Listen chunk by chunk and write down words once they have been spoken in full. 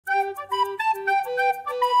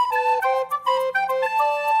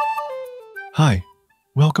Hi,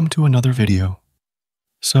 welcome to another video.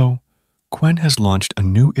 So, Qwen has launched a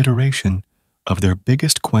new iteration of their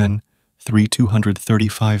biggest Qwen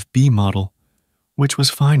 235B model, which was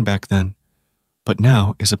fine back then, but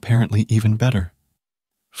now is apparently even better.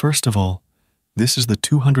 First of all, this is the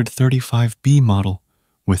 235B model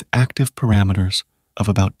with active parameters of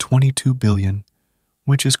about 22 billion,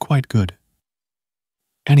 which is quite good.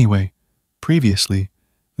 Anyway, previously,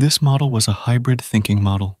 this model was a hybrid thinking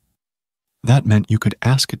model. That meant you could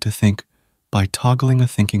ask it to think by toggling a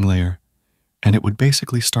thinking layer, and it would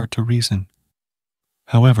basically start to reason.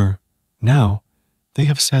 However, now, they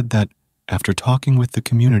have said that after talking with the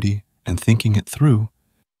community and thinking it through,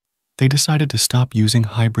 they decided to stop using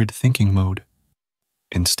hybrid thinking mode.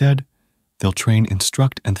 Instead, they'll train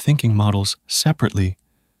Instruct and Thinking models separately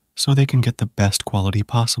so they can get the best quality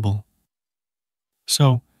possible.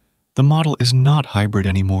 So, the model is not hybrid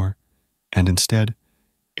anymore, and instead,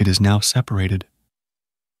 it is now separated.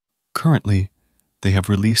 Currently, they have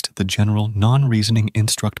released the general non-reasoning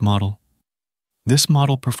Instruct model. This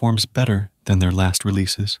model performs better than their last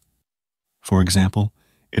releases. For example,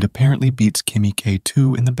 it apparently beats Kimi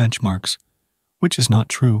K2 in the benchmarks, which is not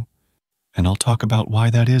true, and I'll talk about why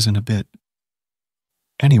that is in a bit.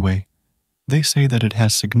 Anyway, they say that it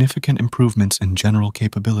has significant improvements in general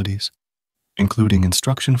capabilities, including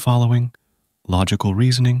instruction following, logical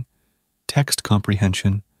reasoning, text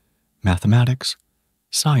comprehension, mathematics,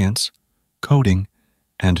 science, coding,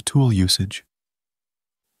 and tool usage.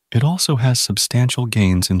 It also has substantial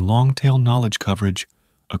gains in long-tail knowledge coverage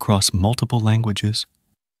across multiple languages.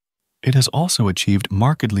 It has also achieved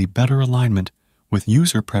markedly better alignment with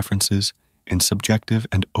user preferences in subjective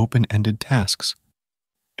and open-ended tasks,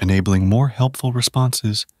 enabling more helpful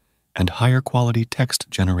responses and higher quality text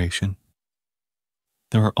generation.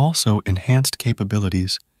 There are also enhanced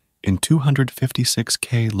capabilities in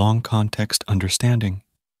 256K long context understanding.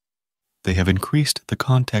 They have increased the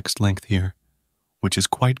context length here, which is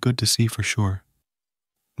quite good to see for sure.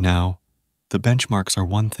 Now, the benchmarks are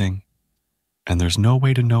one thing, and there's no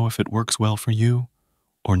way to know if it works well for you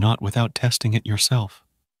or not without testing it yourself.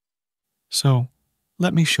 So,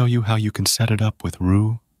 let me show you how you can set it up with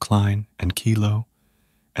Ru, Cline, and Kilo,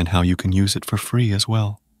 and how you can use it for free as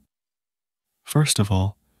well. First of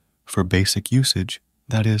all, for basic usage,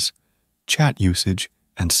 that is, chat usage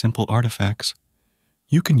and simple artifacts,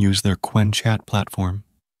 you can use their Qwen Chat platform.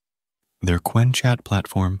 Their Qwen Chat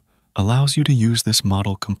platform allows you to use this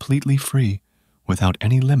model completely free without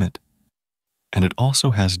any limit, and it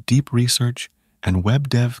also has deep research and web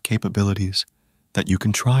dev capabilities that you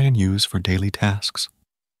can try and use for daily tasks.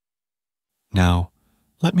 Now,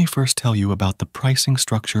 let me first tell you about the pricing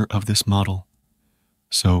structure of this model.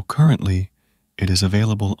 So currently, it is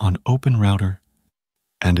available on OpenRouter,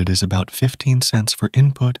 and it is about 15 cents for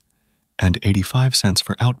input and 85 cents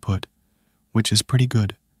for output, which is pretty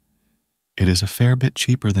good. It is a fair bit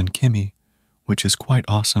cheaper than Kimi, which is quite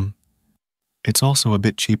awesome. It's also a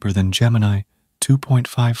bit cheaper than Gemini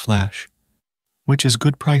 2.5 Flash, which is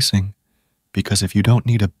good pricing, because if you don't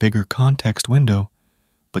need a bigger context window,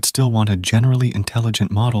 but still want a generally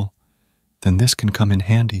intelligent model, then this can come in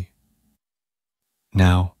handy.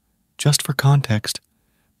 Now, just for context,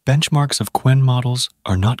 benchmarks of Qwen models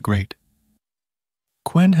are not great.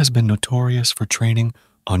 Qwen has been notorious for training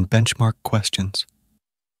on benchmark questions.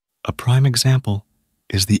 A prime example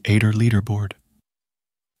is the Aider leaderboard.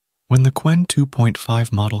 When the Qwen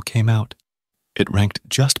 2.5 model came out, it ranked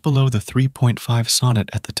just below the 3.5 Sonnet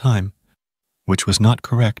at the time, which was not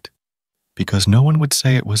correct, because no one would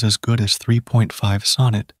say it was as good as 3.5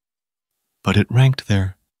 Sonnet, but it ranked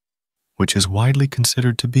there, which is widely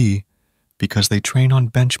considered to be because they train on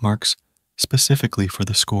benchmarks specifically for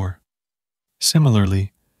the score.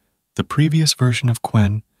 Similarly, the previous version of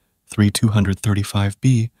Qwen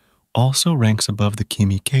 235B also ranks above the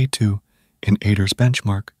Kimi K2 in Aider's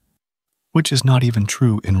benchmark, which is not even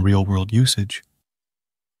true in real-world usage.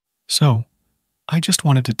 So, I just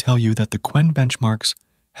wanted to tell you that the Qwen benchmarks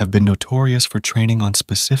have been notorious for training on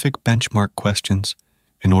specific benchmark questions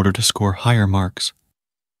in order to score higher marks.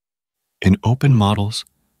 In open models,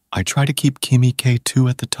 I try to keep Kimi K2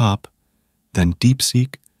 at the top, then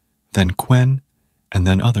DeepSeek, then Qwen, and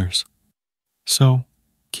then others. So,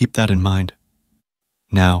 keep that in mind.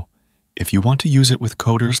 Now, if you want to use it with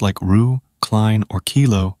coders like Ru, Cline, or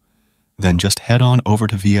Kilo, then just head on over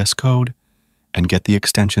to VS Code and get the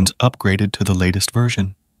extensions upgraded to the latest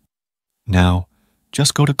version. Now,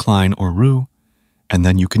 just go to Cline or Ru, and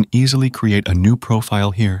then you can easily create a new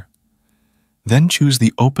profile here. Then choose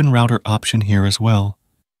the OpenRouter option here as well,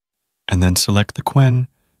 and then select the Qwen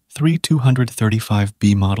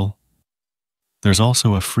 235B model. There's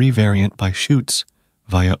also a free variant by Shoots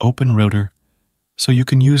via OpenRouter, so you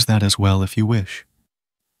can use that as well if you wish.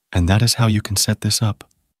 And that is how you can set this up.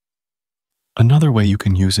 Another way you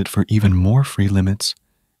can use it for even more free limits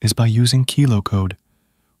is by using Kilo code,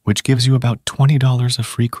 which gives you about $20 of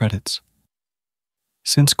free credits.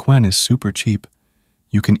 Since Qwen is super cheap,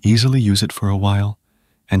 you can easily use it for a while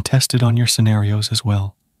and test it on your scenarios as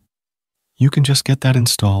well. You can just get that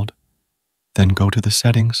installed, then go to the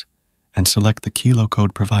settings and select the Kilo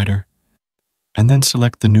code provider, and then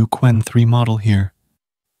select the new Qwen 3 model here,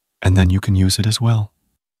 and then you can use it as well.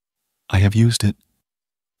 I have used it.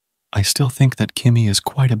 I still think that Kimi is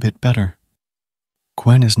quite a bit better.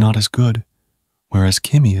 Qwen is not as good, whereas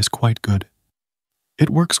Kimi is quite good. It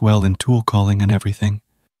works well in tool calling and everything,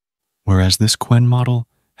 whereas this Qwen model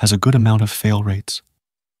has a good amount of fail rates.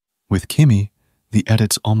 With Kimi, the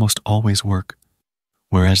edits almost always work,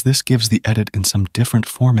 whereas this gives the edit in some different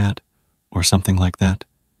format or something like that.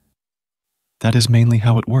 That is mainly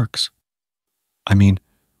how it works. I mean,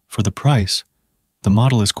 for the price, the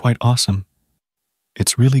model is quite awesome.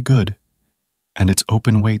 It's really good, and it's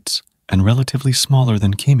open weights and relatively smaller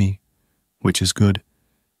than Kimi, which is good,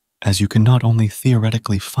 as you can not only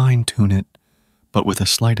theoretically fine-tune it, but with a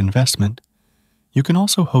slight investment, you can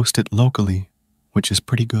also host it locally, which is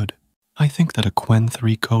pretty good. I think that a Qwen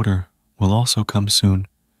 3 coder will also come soon,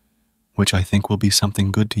 which I think will be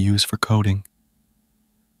something good to use for coding.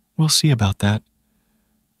 We'll see about that,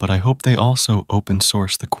 but I hope they also open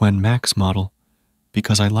source the Qwen Max model,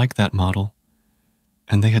 because I like that model,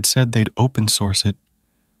 and they had said they'd open source it,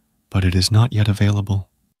 but it is not yet available.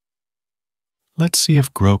 Let's see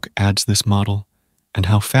if Grok adds this model and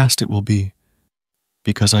how fast it will be,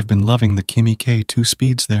 because I've been loving the Kimi K2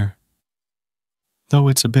 speeds there. Though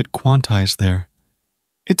it's a bit quantized there,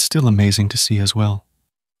 it's still amazing to see as well.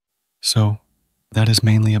 So, that is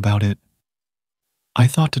mainly about it. I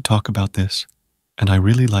thought to talk about this, and I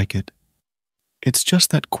really like it. It's just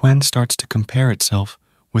that Qwen starts to compare itself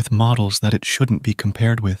with models that it shouldn't be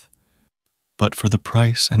compared with. But for the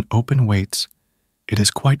price and open weights, it is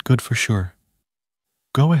quite good for sure.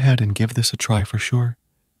 Go ahead and give this a try for sure,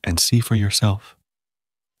 and see for yourself.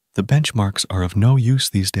 The benchmarks are of no use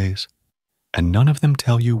these days, and none of them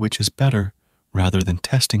tell you which is better rather than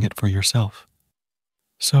testing it for yourself.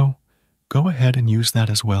 So, go ahead and use that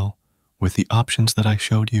as well, with the options that I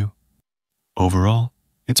showed you. Overall,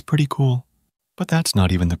 it's pretty cool, but that's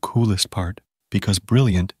not even the coolest part, because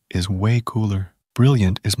Brilliant is way cooler.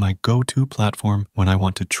 Brilliant is my go-to platform when I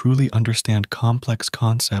want to truly understand complex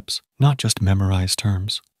concepts, not just memorize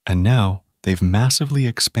terms. And now, they've massively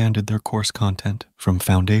expanded their course content, from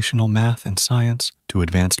foundational math and science to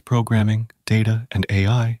advanced programming, data, and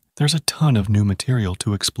AI. There's a ton of new material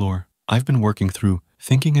to explore. I've been working through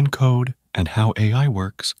thinking in code and how AI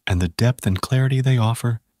works, and the depth and clarity they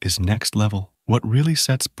offer is next level. What really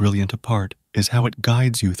sets Brilliant apart is how it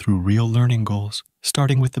guides you through real learning goals,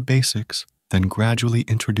 starting with the basics, then gradually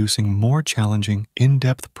introducing more challenging,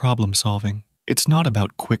 in-depth problem solving. It's not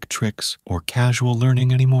about quick tricks or casual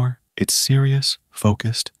learning anymore. It's serious,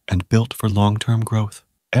 focused, and built for long-term growth.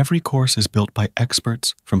 Every course is built by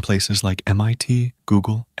experts from places like MIT,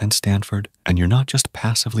 Google, and Stanford, and you're not just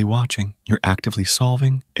passively watching, you're actively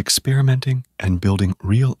solving, experimenting, and building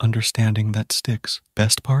real understanding that sticks.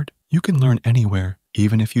 Best part? You can learn anywhere,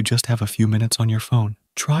 even if you just have a few minutes on your phone.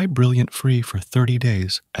 Try Brilliant free for 30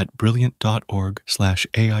 days at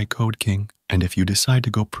brilliant.org/AICodeKing, and if you decide to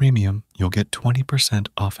go premium, you'll get 20%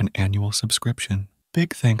 off an annual subscription.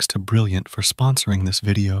 Big thanks to Brilliant for sponsoring this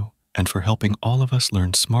video and for helping all of us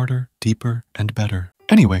learn smarter, deeper, and better.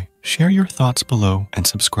 Anyway, share your thoughts below and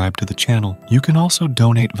subscribe to the channel. You can also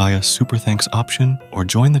donate via Super Thanks option or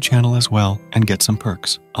join the channel as well and get some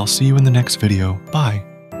perks. I'll see you in the next video. Bye.